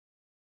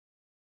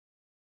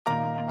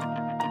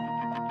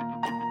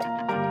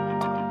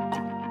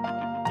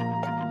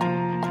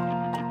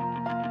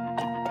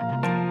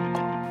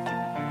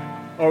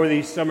over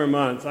these summer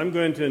months, I'm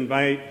going to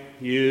invite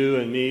you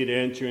and me to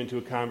enter into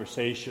a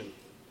conversation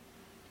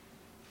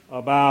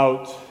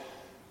about,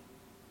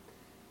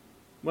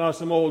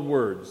 some old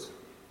words.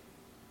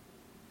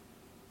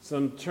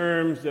 Some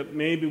terms that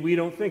maybe we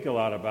don't think a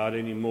lot about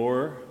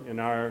anymore in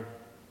our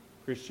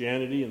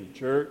Christianity and the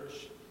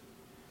church.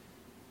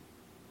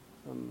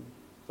 Some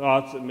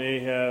thoughts that may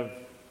have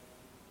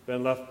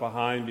been left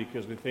behind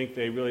because we think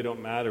they really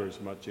don't matter as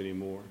much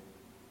anymore.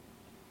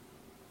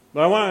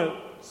 But I want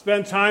to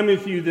spend time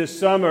with you this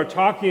summer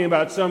talking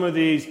about some of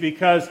these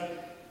because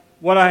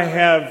what I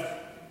have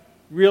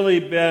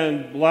really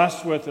been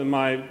blessed with in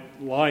my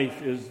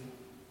life is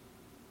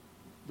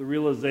the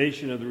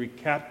realization of the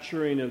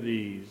recapturing of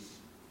these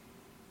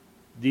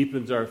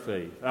deepens our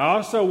faith. I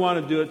also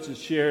want to do it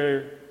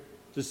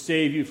to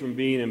save you from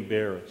being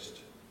embarrassed.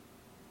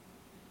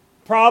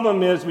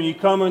 Problem is when you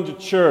come into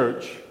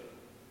church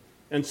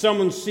and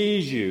someone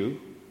sees you,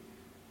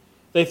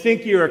 they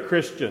think you're a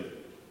Christian.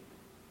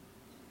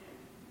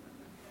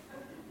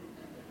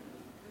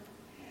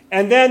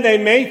 And then they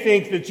may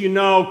think that you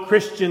know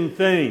Christian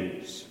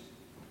things.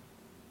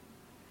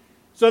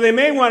 So they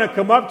may want to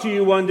come up to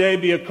you one day,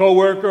 be a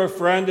coworker, a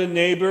friend, a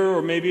neighbor,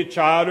 or maybe a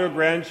child or a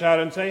grandchild,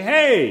 and say,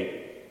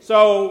 "Hey,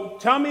 so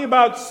tell me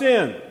about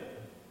sin."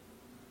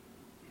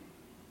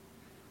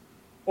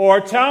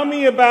 Or tell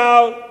me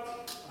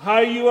about how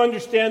you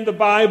understand the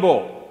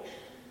Bible.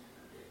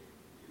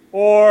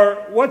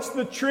 Or what's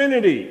the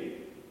Trinity?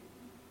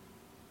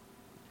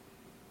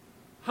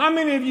 How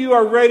many of you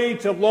are ready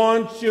to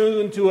launch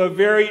you into a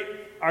very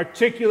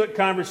articulate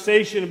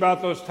conversation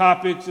about those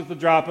topics at the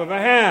drop of a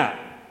hat?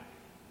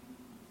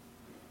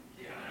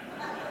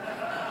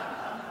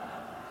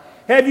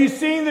 Have you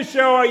seen the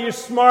show, Are You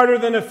Smarter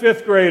Than a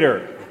Fifth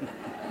Grader?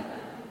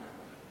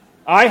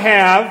 I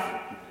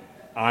have.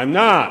 I'm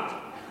not.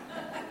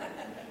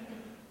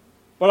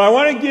 But I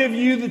want to give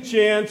you the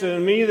chance,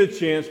 and me the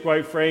chance,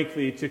 quite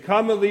frankly, to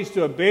come at least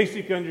to a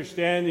basic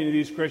understanding of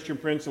these Christian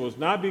principles.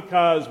 Not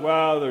because,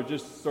 they're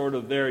just sort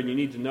of there and you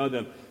need to know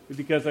them, but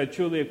because I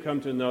truly have come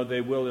to know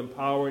they will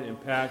empower and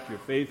impact your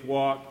faith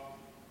walk.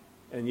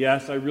 And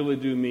yes, I really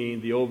do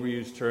mean the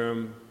overused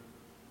term,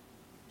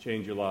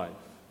 change your life.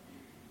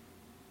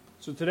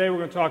 So today we're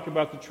going to talk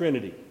about the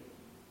Trinity.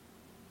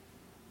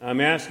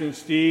 I'm asking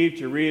Steve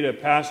to read a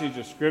passage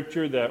of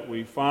Scripture that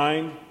we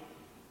find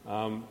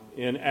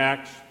in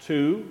Acts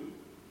 2,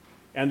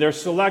 and they're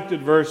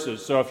selected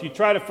verses. So if you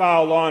try to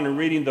follow along in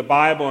reading the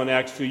Bible in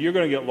Acts 2, you're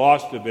going to get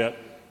lost a bit.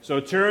 So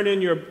turn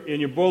in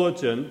your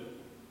bulletin.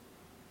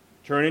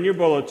 Turn in your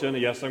bulletin.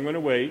 Yes, I'm going to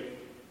wait.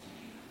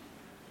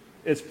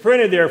 It's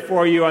printed there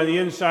for you on the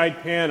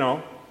inside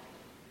panel.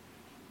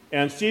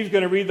 And Steve's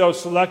going to read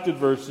those selected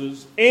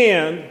verses.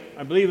 And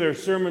I believe there are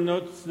sermon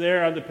notes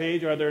there on the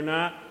page, are there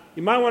not?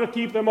 You might want to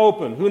keep them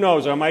open. Who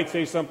knows? I might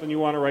say something you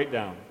want to write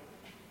down.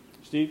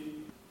 Steve?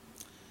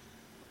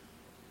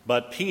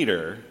 But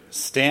Peter,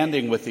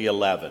 standing with the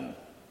 11,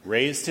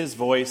 raised his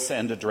voice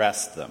and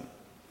addressed them.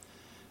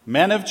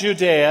 Men of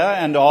Judea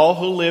and all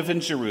who live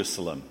in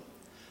Jerusalem,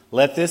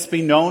 let this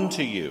be known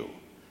to you,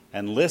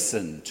 and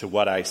listen to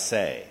what I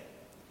say.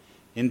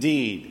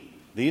 Indeed,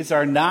 these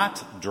are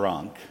not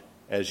drunk,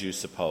 as you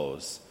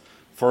suppose,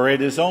 for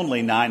it is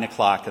only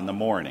 9:00 in the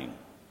morning.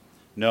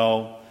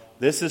 No,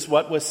 this is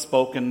what was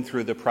spoken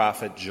through the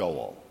prophet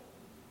Joel.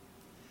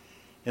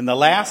 In the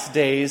last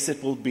days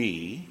it will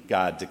be,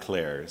 God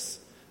declares,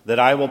 that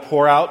I will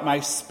pour out my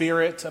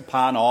Spirit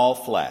upon all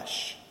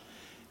flesh,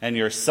 and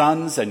your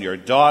sons and your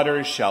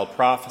daughters shall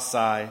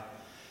prophesy,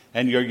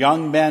 and your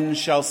young men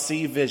shall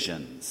see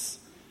visions,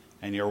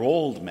 and your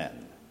old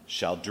men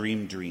shall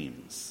dream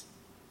dreams.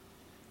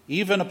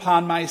 Even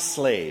upon my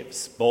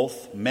slaves,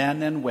 both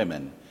men and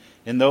women,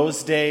 in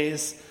those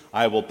days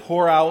I will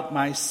pour out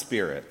my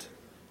Spirit,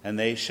 and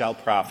they shall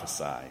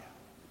prophesy.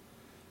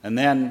 And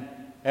then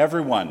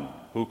everyone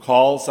who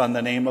calls on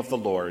the name of the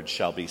Lord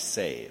shall be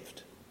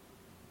saved.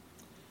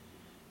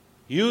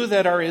 You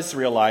that are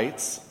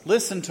Israelites,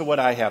 listen to what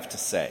I have to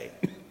say.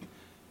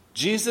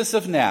 Jesus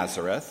of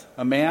Nazareth,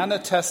 a man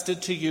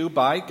attested to you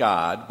by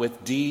God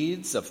with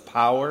deeds of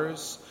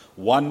powers,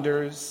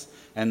 wonders,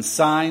 and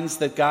signs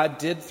that God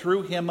did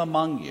through him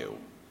among you,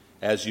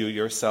 as you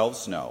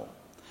yourselves know.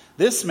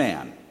 This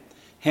man,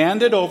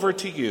 handed over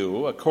to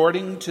you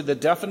according to the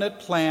definite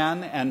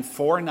plan and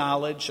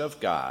foreknowledge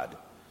of God,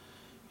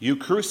 you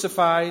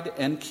crucified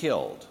and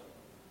killed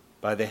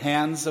by the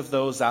hands of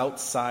those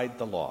outside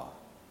the law.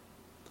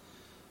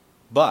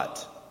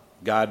 But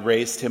God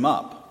raised him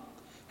up,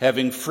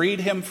 having freed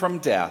him from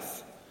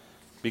death,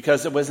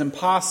 because it was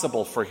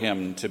impossible for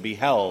him to be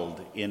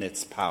held in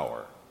its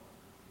power.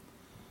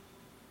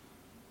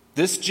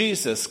 This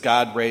Jesus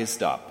God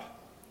raised up,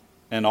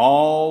 and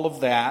all of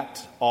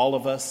that, all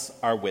of us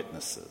are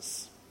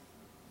witnesses.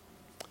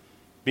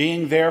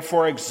 Being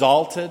therefore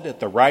exalted at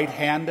the right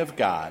hand of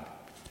God,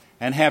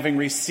 and having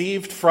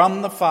received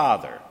from the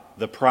Father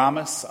the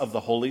promise of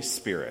the Holy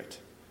Spirit,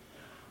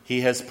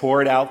 he has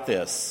poured out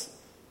this,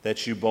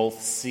 that you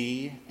both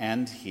see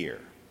and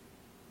hear.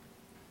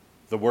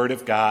 The word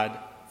of God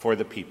for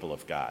the people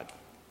of God.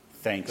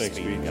 Thanks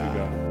be to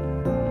God.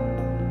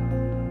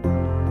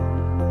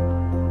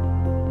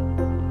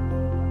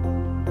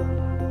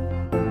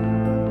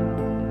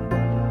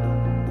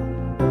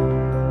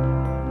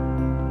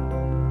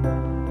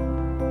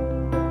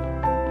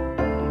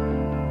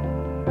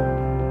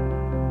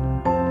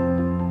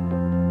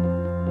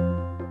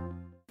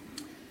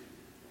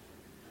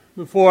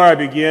 Before I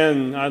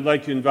begin, I'd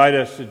like to invite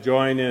us to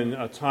join in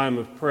a time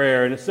of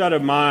prayer. And instead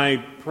of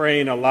my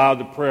praying aloud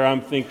the prayer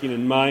I'm thinking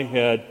in my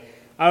head,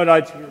 I would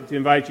like to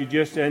invite you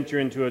just to enter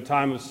into a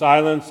time of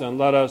silence and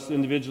let us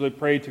individually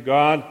pray to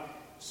God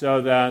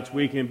so that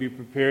we can be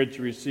prepared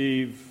to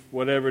receive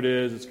whatever it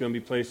is that's going to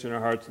be placed in our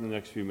hearts in the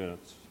next few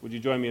minutes. Would you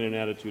join me in an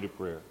attitude of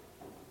prayer?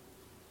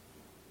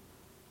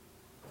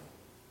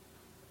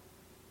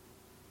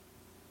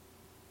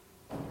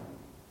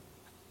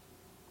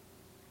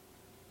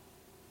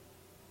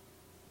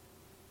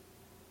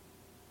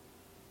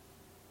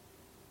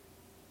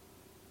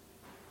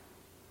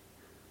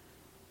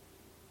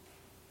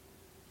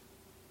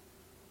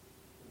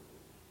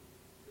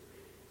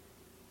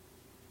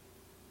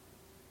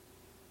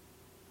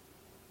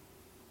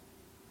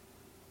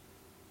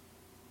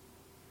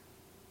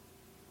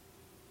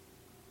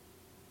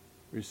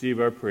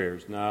 Receive our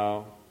prayers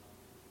now,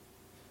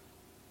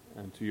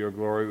 and to your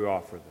glory we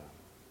offer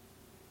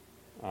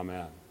them.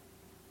 Amen.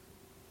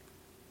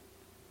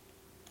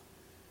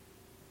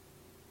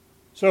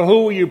 So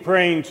who were you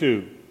praying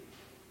to?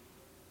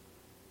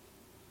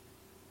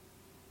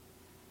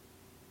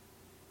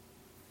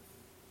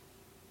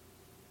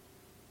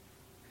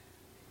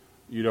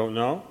 You don't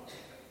know?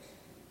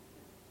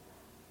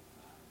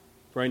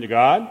 Praying to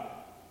God?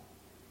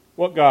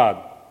 What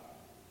God?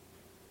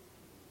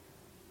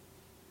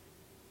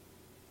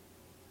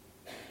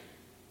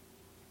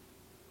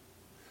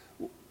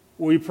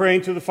 Were you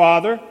praying to the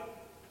Father?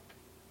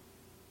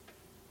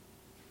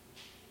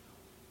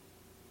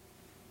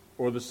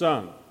 Or the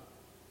Son?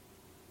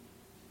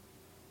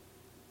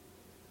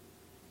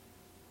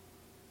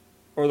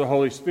 Or the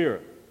Holy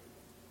Spirit?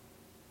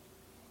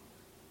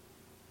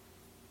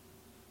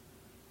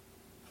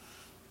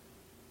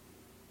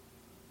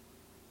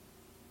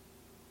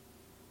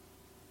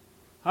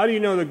 How do you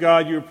know the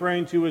God you're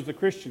praying to is the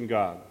Christian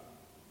God?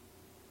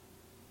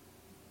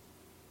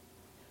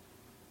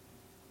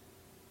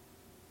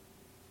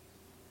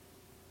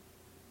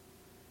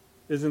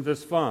 Isn't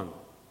this fun?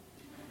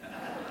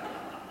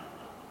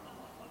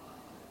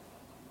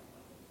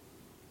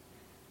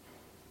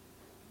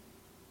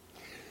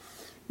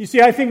 You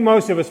see, I think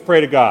most of us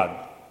pray to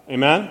God.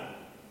 Amen?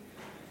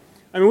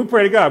 I mean, we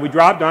pray to God. We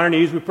drop down on our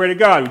knees, we pray to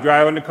God. We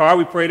drive in the car,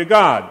 we pray to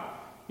God.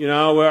 We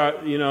don't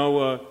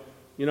know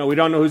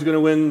who's going to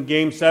win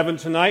Game 7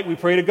 tonight. We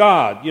pray to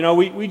God.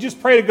 We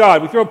just pray to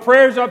God. We throw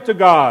prayers up to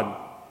God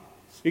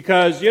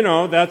because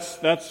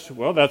that's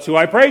who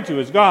I pray to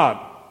is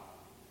God.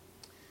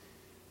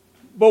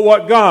 But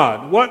what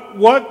God?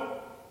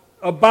 What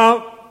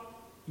about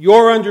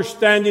your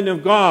understanding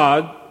of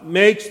God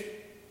makes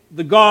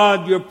the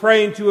God you're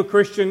praying to a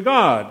Christian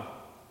God?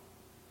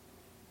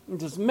 It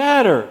doesn't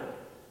matter.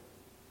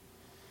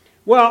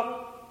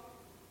 Well,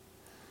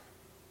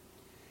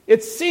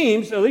 it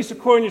seems, at least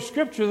according to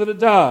Scripture, that it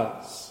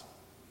does.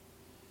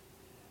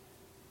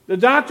 The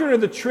doctrine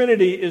of the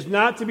Trinity is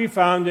not to be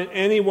found in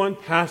any one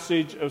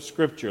passage of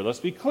Scripture.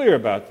 Let's be clear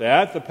about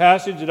that. The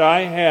passage that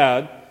I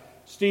had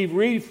Steve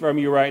read from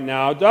you right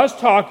now does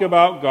talk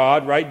about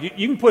God, right?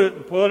 You can pull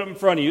it up in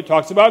front of you. It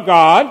talks about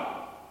God,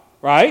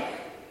 right?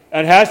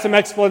 And has some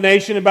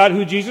explanation about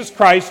who Jesus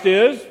Christ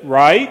is,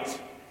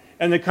 right?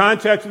 And the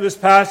context of this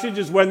passage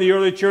is when the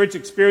early church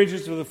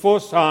experiences for the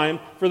first time,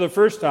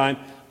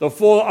 the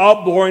full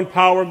outpouring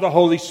power of the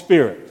Holy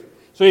Spirit.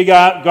 So you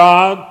got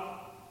God,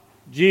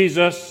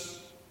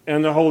 Jesus,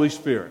 and the Holy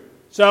Spirit.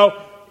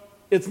 So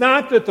it's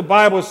not that the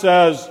Bible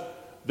says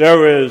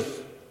there is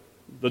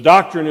the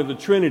doctrine of the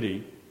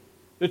Trinity.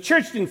 The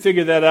church didn't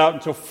figure that out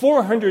until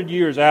 400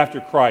 years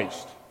after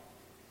Christ.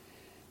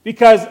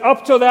 Because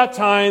up till that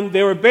time,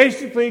 they were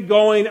basically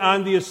going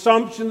on the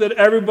assumption that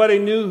everybody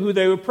knew who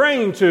they were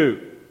praying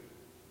to.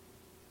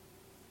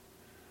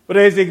 But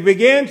as they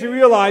began to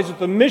realize that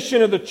the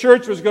mission of the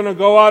church was going to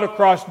go out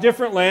across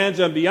different lands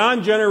and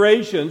beyond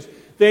generations,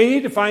 they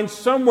need to find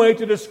some way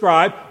to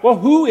describe, well,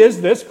 who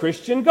is this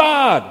Christian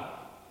God?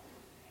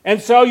 And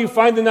so you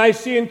find the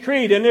Nicene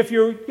Creed. And if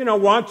you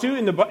want to,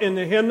 in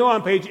the hymnal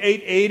on page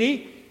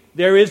 880,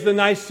 there is the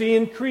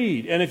Nicene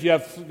Creed. And if you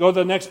go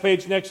to the next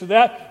page next to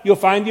that, you'll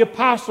find the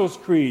Apostles'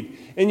 Creed.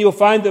 And you'll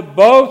find that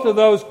both of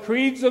those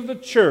creeds of the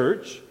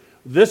church,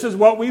 this is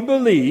what we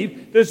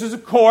believe, this is a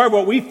core of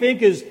what we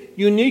think is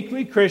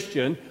uniquely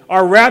Christian,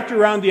 are wrapped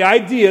around the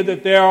idea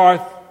that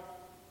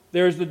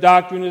there's the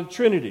doctrine of the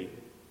Trinity.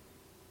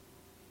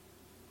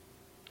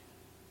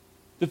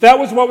 That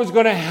was what was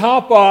going to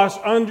help us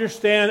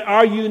understand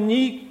our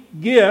unique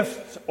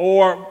gifts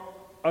or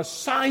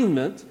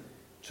assignment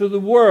to the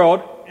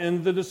world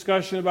in the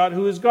discussion about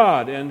who is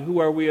God and who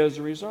are we as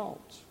a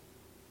result.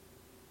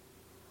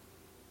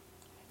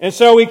 And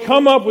so we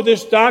come up with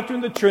this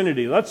doctrine of the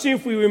Trinity. Let's see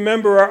if we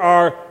remember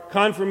our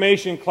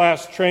confirmation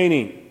class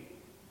training.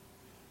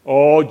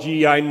 Oh,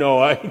 gee, I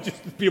know.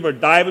 People are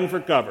diving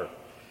for cover.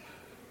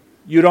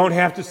 You don't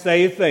have to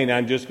say a thing.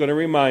 I'm just going to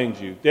remind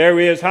you. There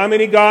is how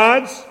many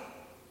gods?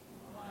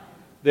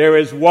 There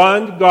is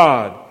one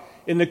God.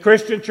 In the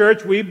Christian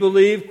church, we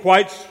believe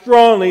quite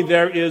strongly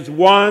there is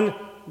one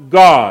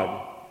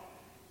God.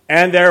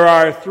 And there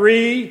are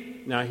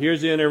three, now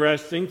here's the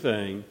interesting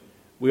thing,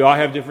 we all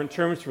have different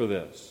terms for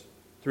this.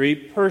 Three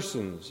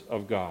persons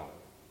of God.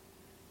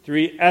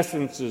 Three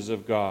essences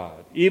of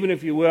God. Even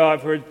if you will,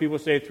 I've heard people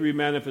say three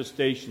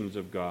manifestations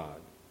of God.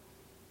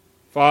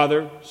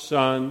 Father,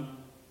 Son,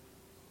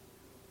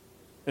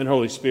 and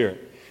Holy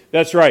Spirit.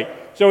 That's right.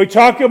 So we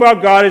talk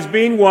about God as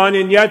being one,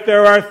 and yet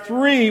there are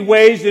three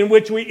ways in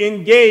which we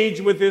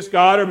engage with this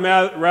God, or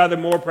rather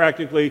more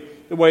practically,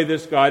 the way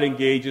this God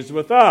engages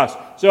with us.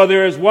 So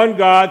there is one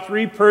God,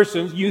 three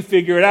persons. You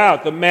figure it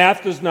out. The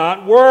math does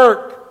not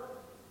work.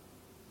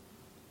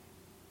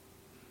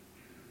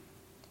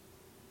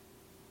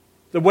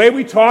 The way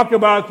we talk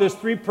about this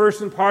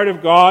three-person part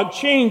of God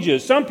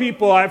changes. Some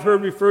people I've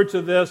heard refer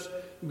to this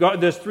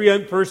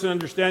three-person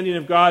understanding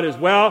of God as,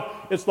 well,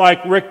 it's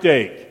like Rick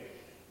Dake.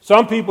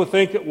 Some people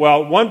think,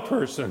 one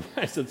person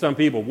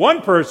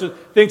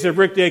thinks of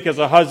Rick Dake as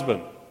a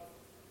husband.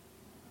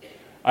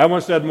 I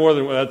almost said more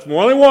than one. That's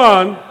more than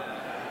one.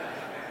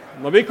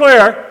 Let me be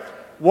clear.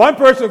 One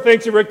person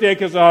thinks of Rick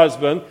Dake as a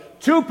husband.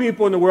 Two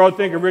people in the world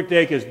think of Rick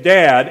Dake as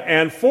dad.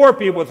 And four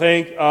people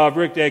think of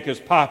Rick Dake as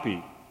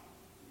Poppy.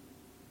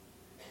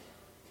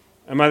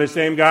 Am I the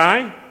same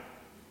guy?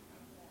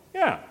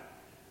 Yeah.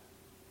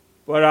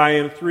 But I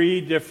am three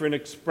different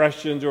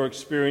expressions or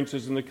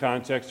experiences in the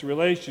context of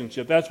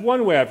relationship. That's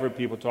one way I've heard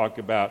people talk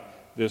about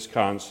this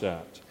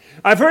concept.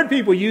 I've heard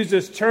people use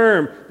this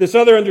term, this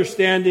other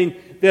understanding,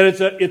 that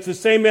it's the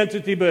same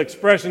entity but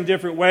expressed in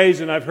different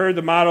ways. And I've heard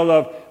the model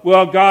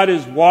of, God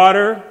is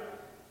water,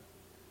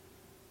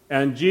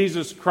 and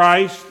Jesus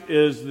Christ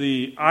is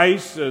the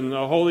ice, and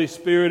the Holy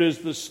Spirit is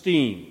the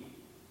steam.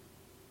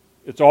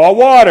 It's all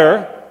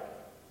water,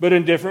 but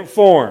in different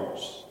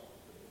forms.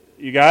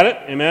 You got it?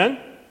 Amen?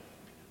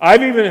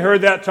 I've even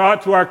heard that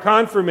taught to our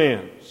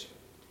confirmands.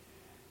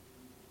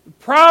 The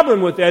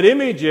problem with that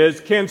image is,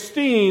 can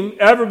steam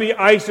ever be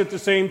ice at the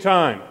same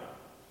time?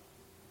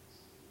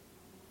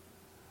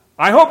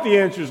 I hope the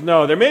answer is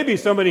no. There may be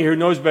somebody who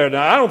knows better than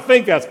I don't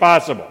think that's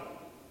possible.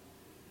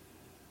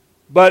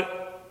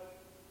 But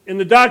in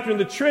the doctrine of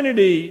the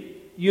Trinity,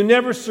 you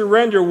never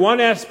surrender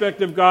one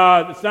aspect of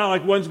God. It's not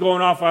like one's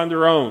going off on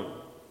their own.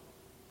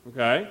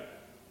 Okay?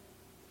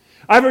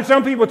 I've heard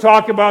some people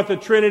talk about the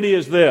Trinity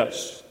as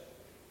this: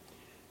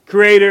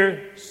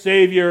 Creator,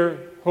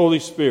 Savior, Holy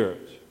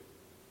Spirit.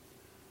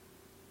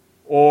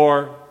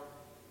 Or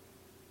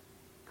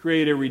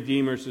Creator,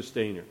 Redeemer,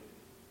 Sustainer.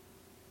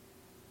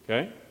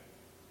 Okay?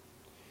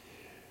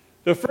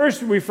 The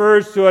first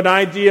refers to an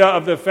idea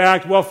of the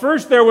fact,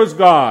 first there was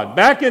God.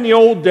 Back in the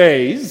old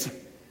days,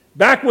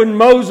 back when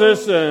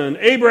Moses and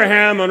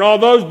Abraham and all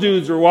those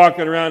dudes were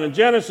walking around in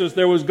Genesis,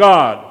 there was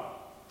God.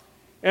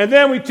 And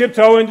then we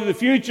tiptoe into the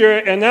future,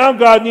 and now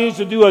God needs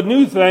to do a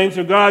new thing,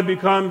 so God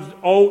becomes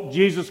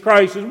Jesus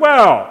Christ as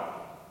well.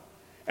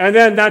 And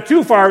then not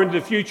too far into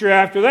the future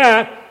after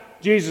that,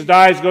 Jesus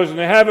dies, goes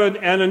into heaven,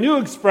 and a new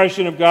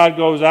expression of God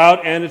goes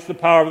out, and it's the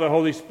power of the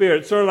Holy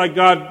Spirit. It's sort of like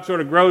God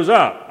sort of grows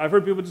up. I've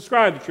heard people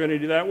describe the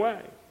Trinity that way.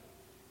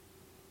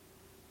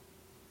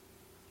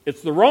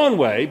 It's the wrong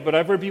way, but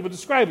I've heard people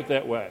describe it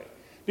that way.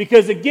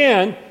 Because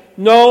again,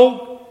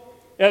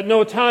 at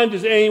no time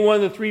does any one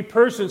of the three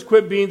persons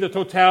quit being the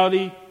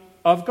totality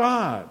of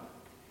God.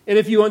 And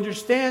if you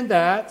understand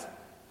that,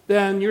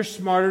 then you're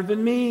smarter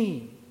than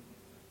me.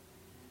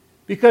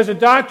 Because the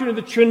doctrine of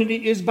the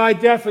Trinity is by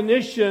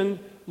definition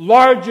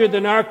larger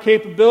than our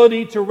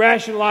capability to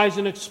rationalize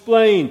and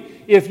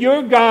explain. If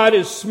your God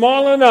is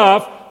small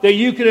enough that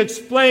you can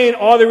explain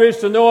all there is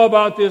to know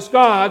about this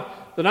God,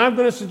 then I'm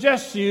going to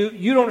suggest to you,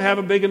 you don't have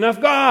a big enough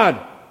God.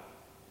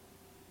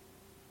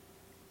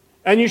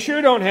 And you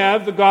sure don't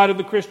have the God of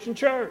the Christian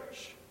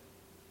church.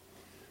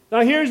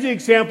 Now here's the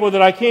example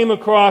that I came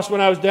across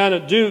when I was down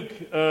at Duke,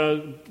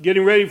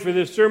 getting ready for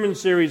this sermon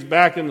series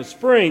back in the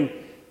spring,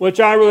 which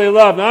I really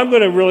love. Now I'm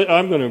going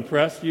to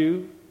impress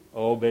you.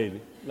 Oh baby,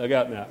 look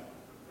out now.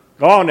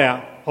 Go on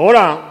now. Hold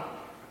on.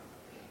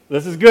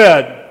 This is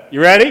good.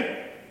 You ready?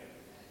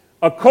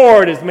 A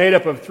chord is made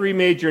up of three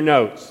major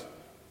notes.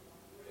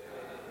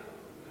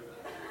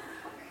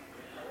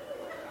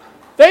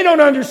 They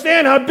don't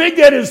understand how big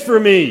that is for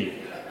me.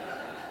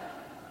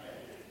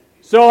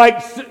 So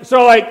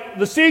like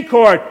the C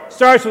chord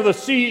starts with a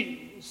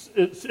C.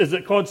 Is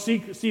it called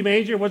C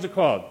major? What's it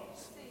called?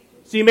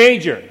 C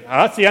major.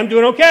 See, I'm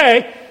doing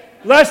okay.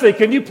 Leslie,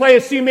 can you play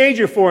a C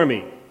major for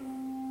me?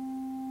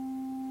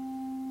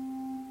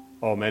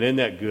 Oh man, isn't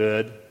that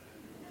good?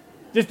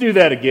 Just do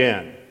that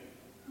again.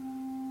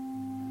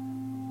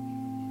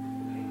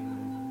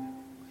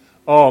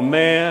 Oh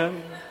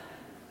man.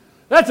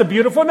 That's a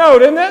beautiful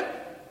note, isn't it?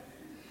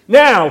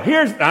 Now,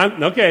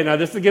 now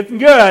this is getting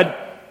good.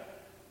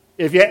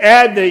 If you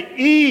add the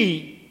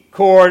E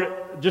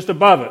chord just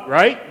above it,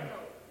 right?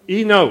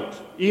 E note.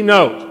 E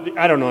note.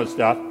 I don't know this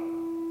stuff.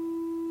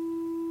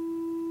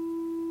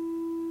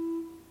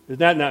 Is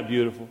that not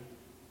beautiful?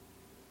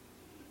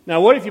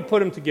 Now, what if you put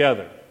them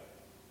together?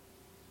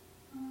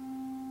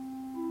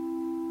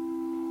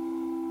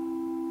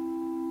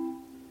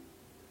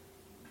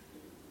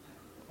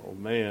 Oh,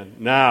 man.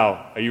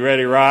 Now, are you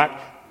ready to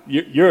rock?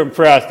 You're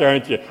impressed,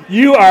 aren't you?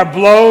 You are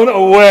blown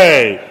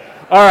away.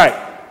 All right.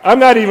 I'm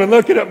not even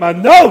looking at my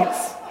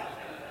notes.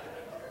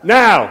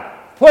 Now,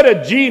 put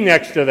a G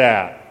next to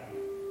that.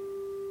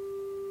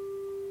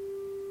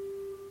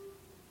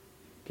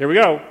 Here we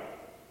go.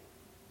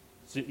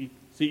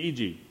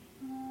 C-E-G.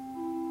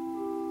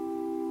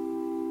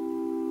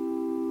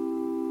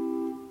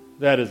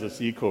 That is a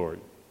C chord.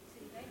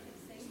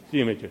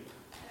 C major.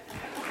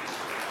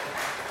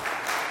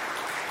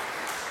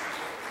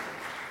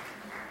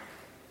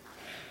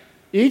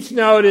 Each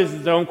note is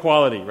its own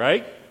quality,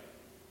 right?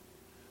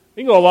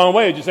 You can go a long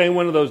way with just any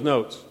one of those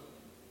notes.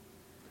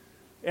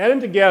 Add them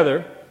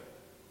together.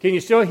 Can you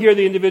still hear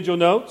the individual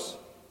notes?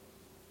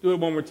 Do it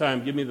one more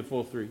time. Give me the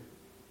full three.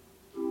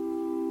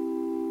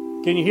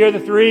 Can you hear the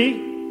three?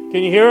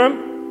 Can you hear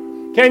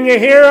them? Can you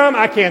hear them?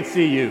 I can't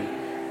see you.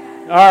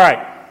 All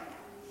right.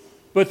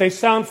 But they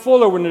sound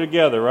fuller when they're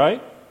together,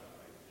 right?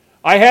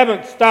 I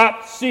haven't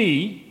stopped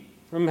C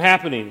from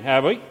happening,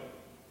 have we?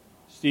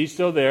 C's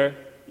still there,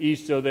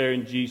 E's still there,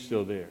 and G's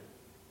still there.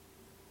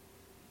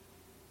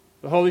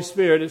 The Holy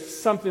Spirit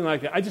is something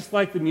like that. I just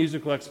like the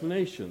musical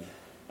explanation.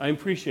 I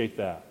appreciate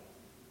that.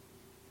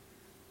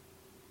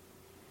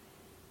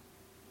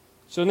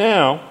 So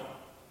now,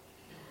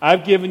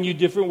 I've given you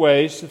different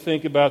ways to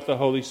think about the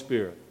Holy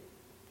Spirit.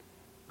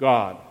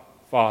 God,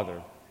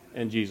 Father,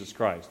 and Jesus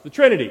Christ. The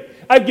Trinity.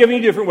 I've given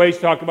you different ways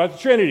to talk about the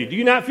Trinity. Do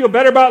you not feel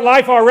better about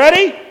life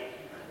already?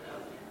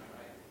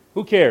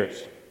 Who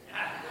cares?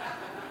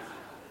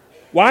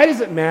 Why does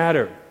it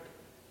matter?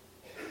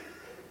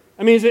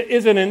 I mean,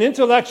 is it an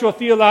intellectual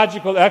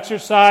theological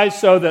exercise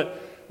so that,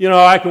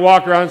 I can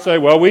walk around and say,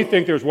 well, we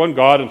think there's one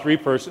God and three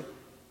persons?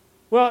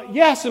 Well,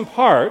 yes, in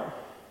part,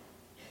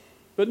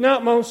 but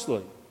not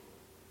mostly.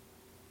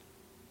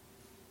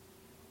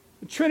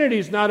 The Trinity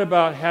is not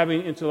about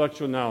having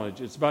intellectual knowledge.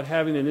 It's about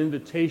having an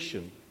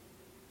invitation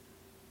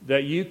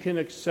that you can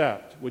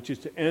accept, which is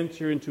to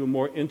enter into a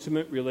more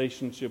intimate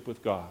relationship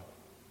with God.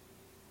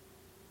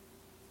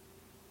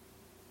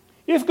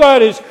 If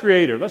God is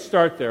creator, let's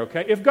start there,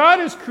 okay? If God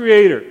is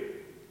creator,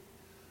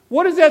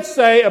 what does that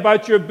say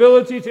about your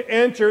ability to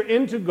enter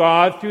into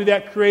God through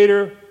that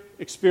creator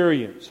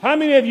experience? How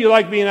many of you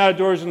like being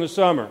outdoors in the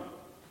summer?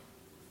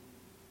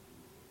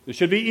 This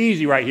should be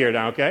easy right here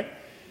now, okay?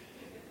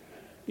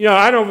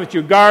 I don't know if it's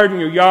your garden,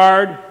 your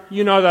yard.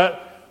 I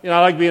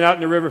like being out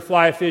in the river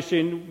fly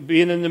fishing,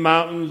 being in the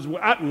mountains,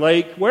 out in the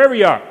lake, wherever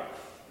you are.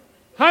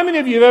 How many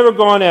of you have ever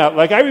gone out?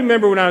 Like, I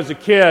remember when I was a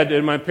kid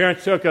and my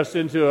parents took us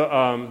into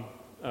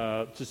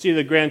to see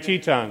the Grand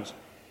Tetons.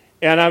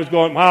 And I was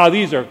going, wow,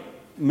 these are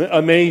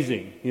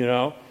amazing,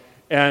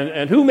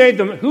 And who made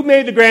them? Who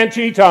made the Grand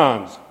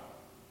Tetons?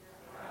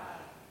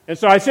 And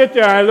so I sit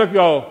there and I look and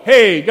go,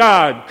 hey,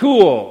 God,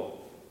 cool.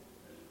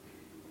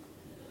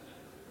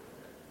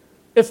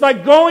 It's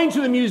like going to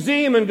the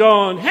museum and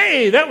going,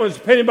 hey, that was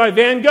painted by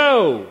Van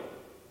Gogh.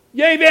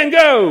 Yay, Van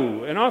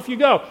Gogh! And off you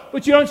go.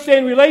 But you don't stay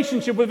in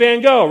relationship with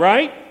Van Gogh,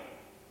 right?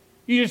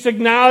 You just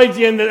acknowledge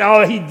him that,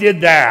 oh, he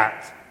did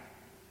that.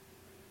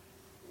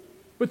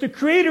 But the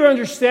creator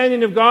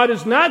understanding of God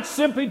is not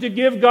simply to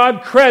give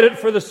God credit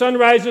for the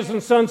sunrises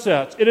and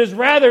sunsets. It is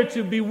rather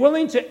to be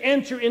willing to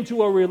enter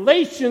into a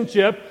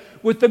relationship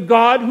with the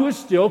God who is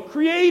still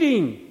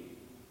creating.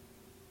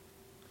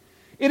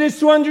 It is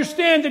to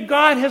understand that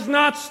God has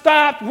not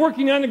stopped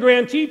working on the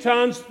Grand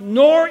Tetons,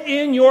 nor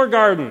in your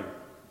garden,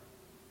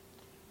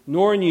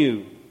 nor in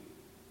you.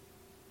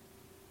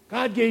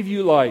 God gave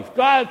you life.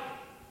 God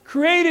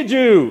created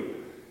you.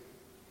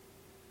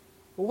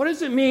 But what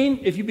does it mean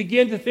if you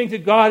begin to think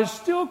that God is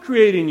still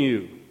creating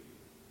you?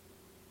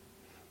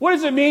 What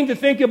does it mean to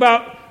think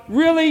about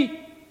really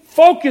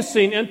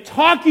focusing and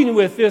talking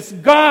with this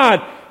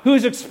God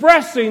who's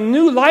expressing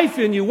new life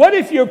in you? What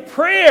if your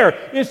prayer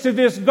is to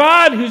this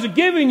God who's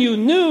giving you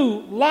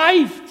new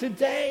life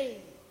today?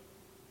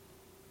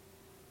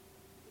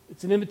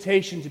 It's an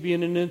invitation to be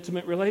in an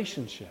intimate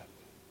relationship.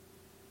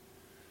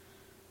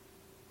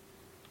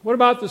 What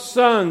about the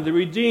Son, the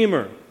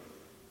Redeemer?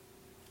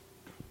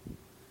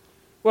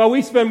 Well,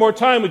 we spend more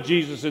time with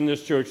Jesus in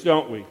this church,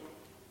 don't we?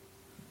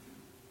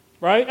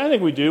 Right? I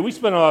think we do. We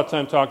spend a lot of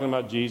time talking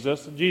about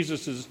Jesus.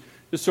 Jesus is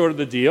sort of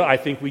the deal. I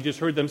think we just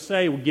heard them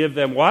say, we'll give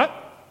them what?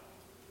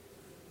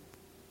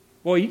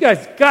 Well, you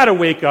guys got to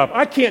wake up.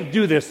 I can't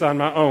do this on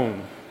my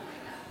own.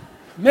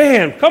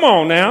 Man, come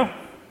on now.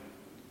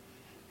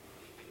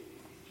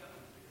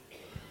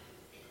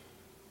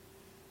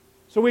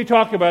 So we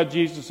talk about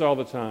Jesus all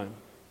the time.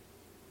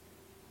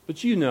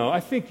 But I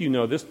think you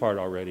know this part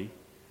already.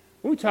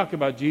 When we talk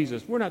about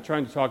Jesus, we're not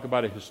trying to talk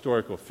about a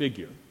historical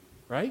figure,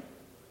 right?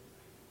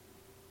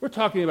 We're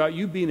talking about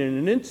you being in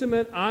an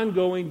intimate,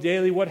 ongoing,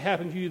 daily, what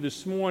happened to you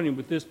this morning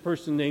with this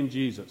person named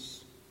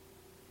Jesus.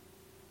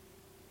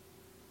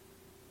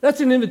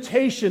 That's an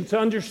invitation to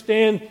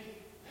understand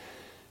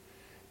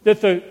that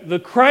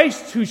the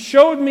Christ who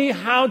showed me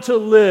how to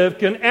live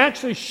can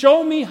actually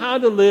show me how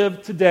to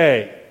live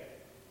today.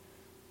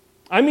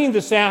 I mean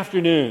this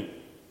afternoon.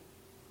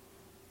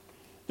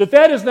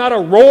 That is not a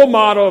role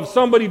model of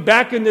somebody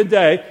back in the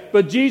day,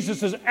 but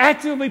Jesus is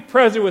actively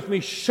present with me,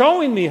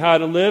 showing me how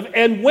to live.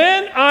 And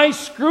when I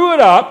screw it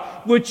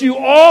up, which you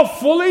all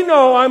fully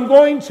know I'm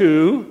going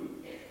to,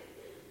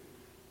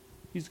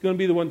 He's going to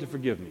be the one to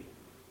forgive me.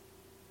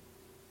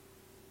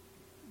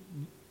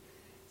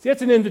 See,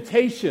 that's an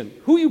invitation.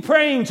 Who are you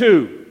praying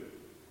to?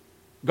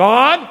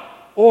 God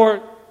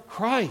or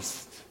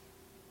Christ?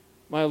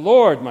 My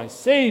Lord, my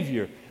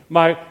Savior,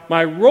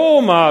 my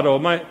role model,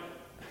 my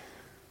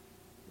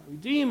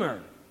Redeemer.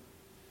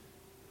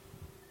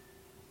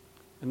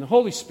 And the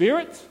Holy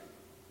Spirit?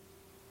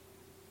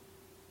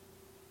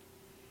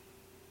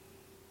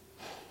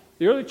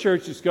 The early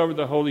church discovered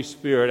the Holy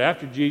Spirit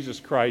after Jesus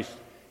Christ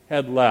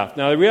had left.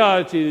 Now, the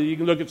reality, you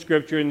can look at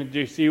Scripture and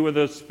you see where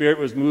the Spirit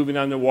was moving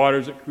on the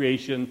waters at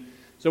creation.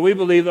 So we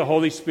believe the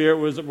Holy Spirit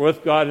was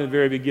with God in the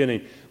very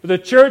beginning. But the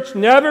church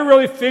never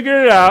really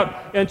figured it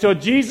out until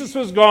Jesus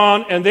was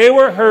gone and they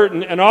were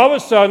hurting. And all of a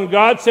sudden,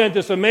 God sent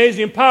this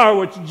amazing power,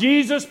 which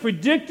Jesus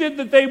predicted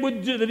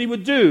that He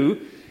would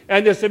do.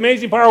 And this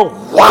amazing power,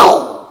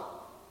 wow!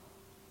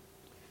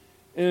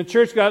 And the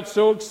church got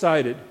so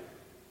excited,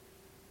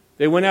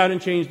 they went out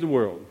and changed the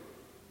world.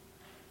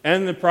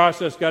 And in the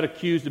process got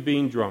accused of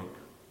being drunk.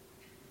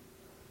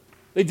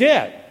 They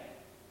did.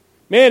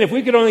 Man, if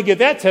we could only get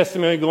that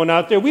testimony going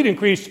out there, we'd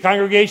increase the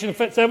congregation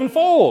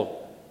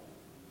sevenfold.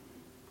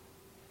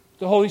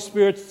 The Holy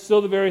Spirit's still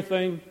the very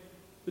thing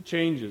that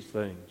changes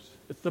things.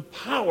 It's the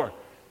power.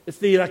 It's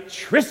the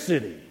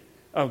electricity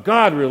of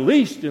God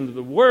released into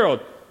the world.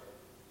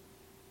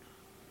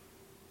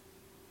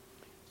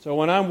 So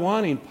when I'm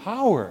wanting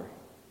power,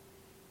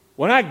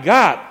 when I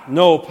got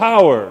no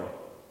power,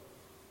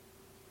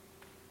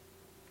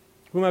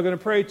 who am I going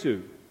to pray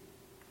to?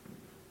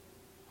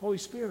 Holy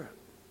Spirit.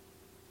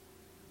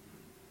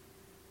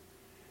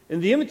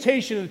 And the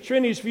invitation of the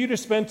Trinity is for you to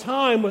spend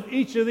time with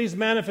each of these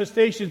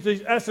manifestations,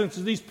 these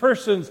essences, these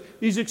persons,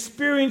 these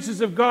experiences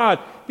of God.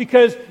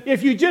 Because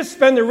if you just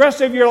spend the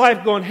rest of your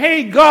life going,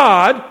 hey,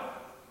 God,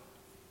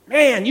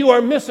 man, you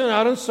are missing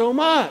out on so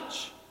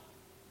much.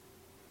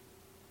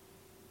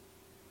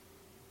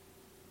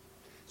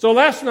 So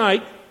last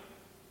night,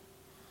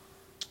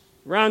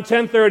 around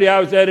 10:30, I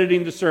was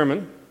editing the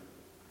sermon.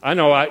 I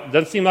know, it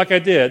doesn't seem like I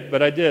did,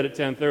 but I did at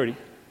 10:30.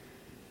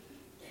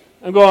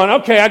 I'm going,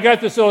 okay, I got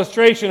this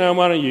illustration I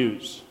want to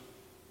use.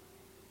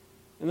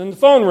 And then the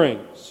phone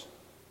rings.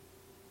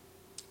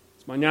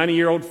 It's my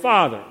 90-year-old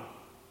father,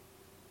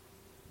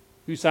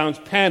 who sounds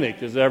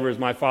panicked as ever as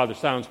my father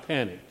sounds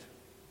panicked.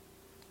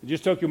 We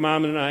just took your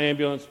mom in an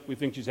ambulance. We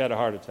think she's had a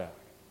heart attack.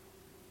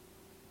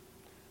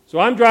 So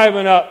I'm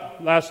driving up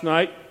last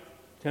night,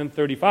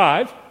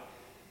 10:35,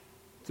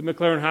 to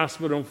McLaren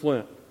Hospital in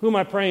Flint. Who am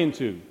I praying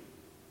to?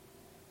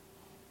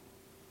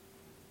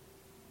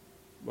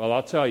 Well,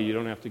 I'll tell you, you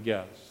don't have to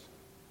guess.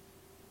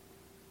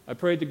 I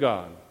prayed to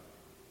God.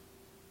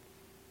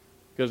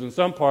 Because in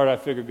some part, I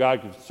figured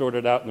God could sort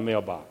it out in the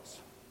mailbox.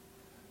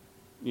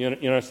 You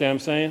understand what I'm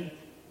saying?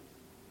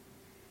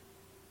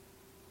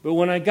 But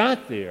when I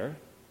got there,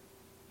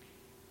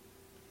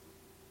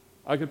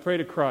 I could pray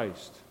to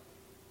Christ.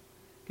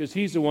 Because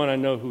He's the one I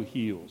know who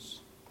heals.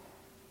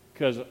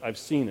 Because I've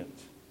seen it.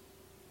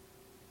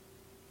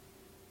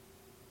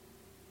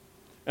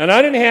 And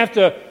I didn't have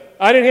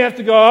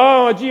to go,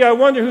 oh, gee, I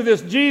wonder who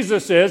this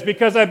Jesus is,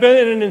 because I've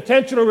been in an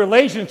intentional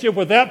relationship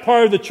with that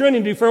part of the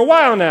Trinity for a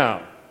while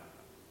now.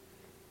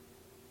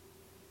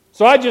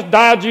 So I just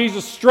dialed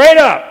Jesus straight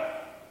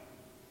up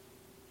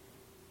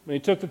when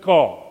He took the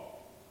call.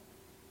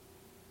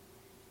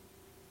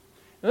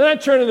 And then I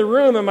turned in the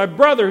room, and my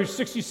brother, who's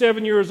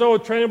 67 years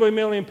old,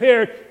 mentally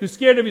impaired, who's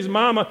scared of his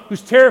mama,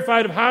 who's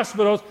terrified of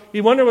hospitals,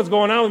 he wondered what's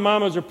going on with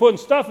mama as they're putting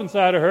stuff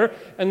inside of her.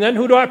 And then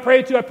who do I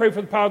pray to? I pray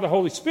for the power of the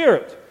Holy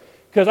Spirit.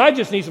 Because I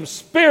just need some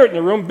spirit in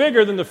the room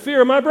bigger than the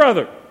fear of my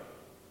brother.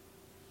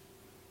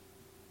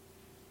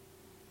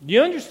 Do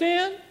you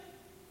understand?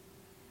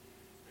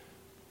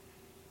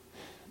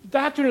 The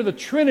doctrine of the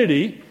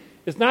Trinity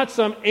is not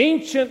some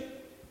ancient,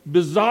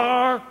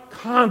 bizarre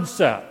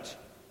concept.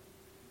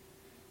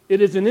 It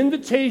is an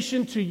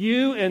invitation to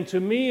you and to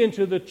me and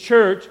to the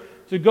church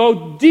to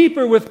go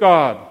deeper with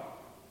God.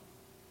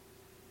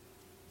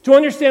 To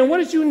understand what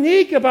is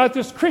unique about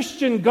this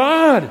Christian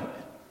God.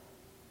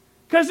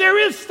 Because there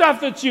is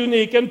stuff that's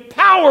unique and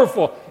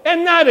powerful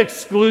and not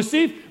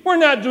exclusive. We're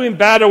not doing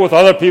battle with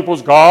other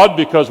people's God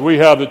because we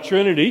have the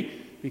Trinity.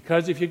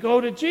 Because if you go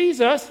to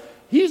Jesus,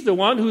 He's the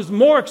one who's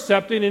more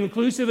accepting and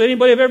inclusive than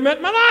anybody I've ever met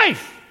in my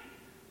life.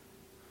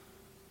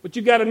 But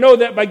you've got to know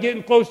that by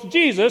getting close to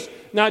Jesus,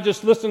 not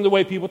just listening to the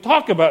way people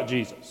talk about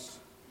Jesus.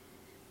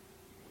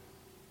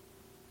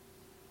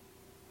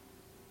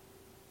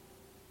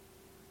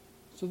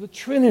 So the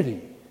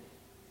Trinity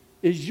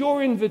is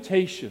your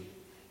invitation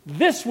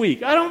this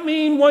week. I don't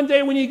mean one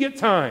day when you get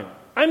time.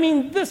 I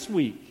mean this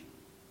week.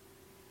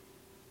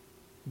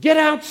 Get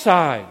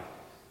outside.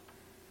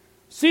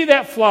 See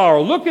that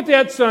flower. Look at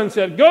that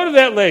sunset. Go to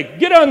that lake.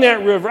 Get on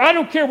that river. I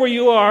don't care where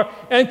you are.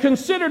 And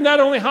consider not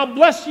only how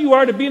blessed you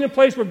are to be in a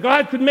place where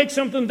God could make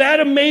something that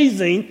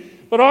amazing,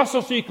 but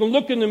also so you can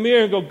look in the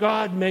mirror and go,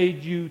 God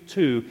made you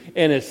too,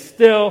 and is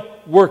still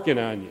working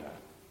on you.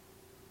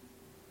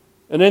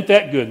 And ain't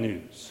that good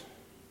news?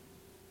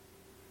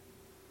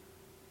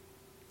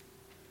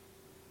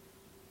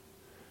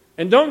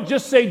 And don't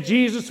just say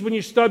Jesus when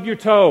you stub your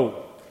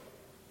toe.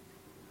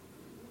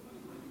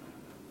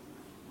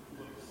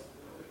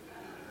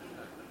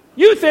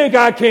 You think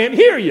I can't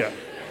hear you.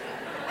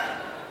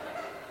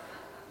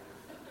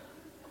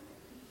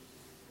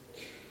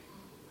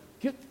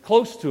 Get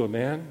close to him,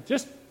 man.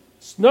 Just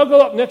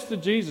snuggle up next to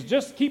Jesus.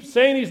 Just keep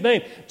saying his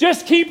name.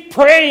 Just keep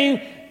praying.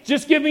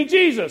 Just give me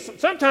Jesus.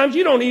 Sometimes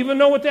you don't even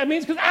know what that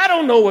means because I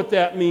don't know what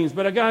that means,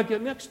 but I got to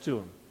get next to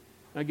him.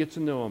 I get to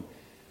know him.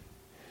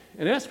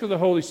 And ask for the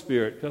Holy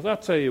Spirit, because I'll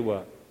tell you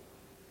what.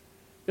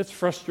 It's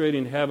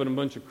frustrating having a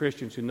bunch of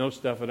Christians who know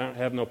stuff and don't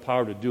have no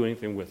power to do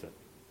anything with it.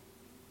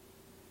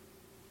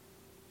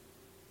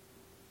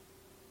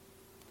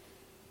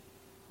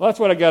 Well, that's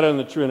what I got on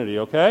the Trinity,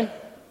 okay?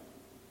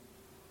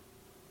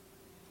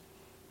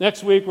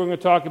 Next week, we're going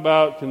to talk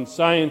about, can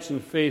science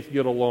and faith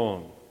get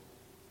along?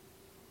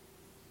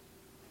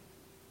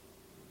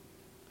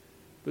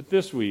 But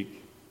this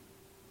week,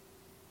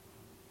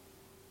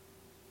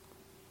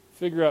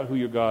 figure out who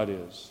your God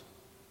is.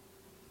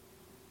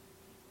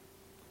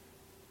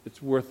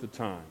 It's worth the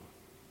time.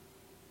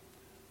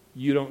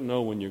 You don't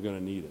know when you're going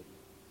to need it.